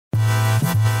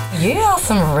You asked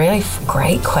some really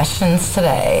great questions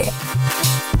today.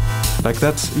 Like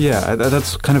that's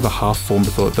kind of a half-formed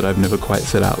thought that I've never quite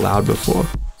said out loud before.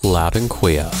 Loud and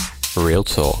Queer. Real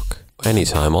talk.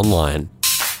 Anytime online.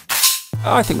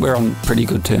 I think we're on pretty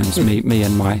good terms, me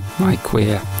and my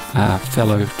queer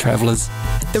fellow travellers.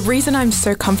 The reason I'm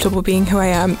so comfortable being who I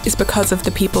am is because of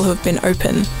the people who have been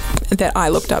open that I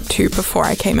looked up to before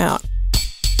I came out.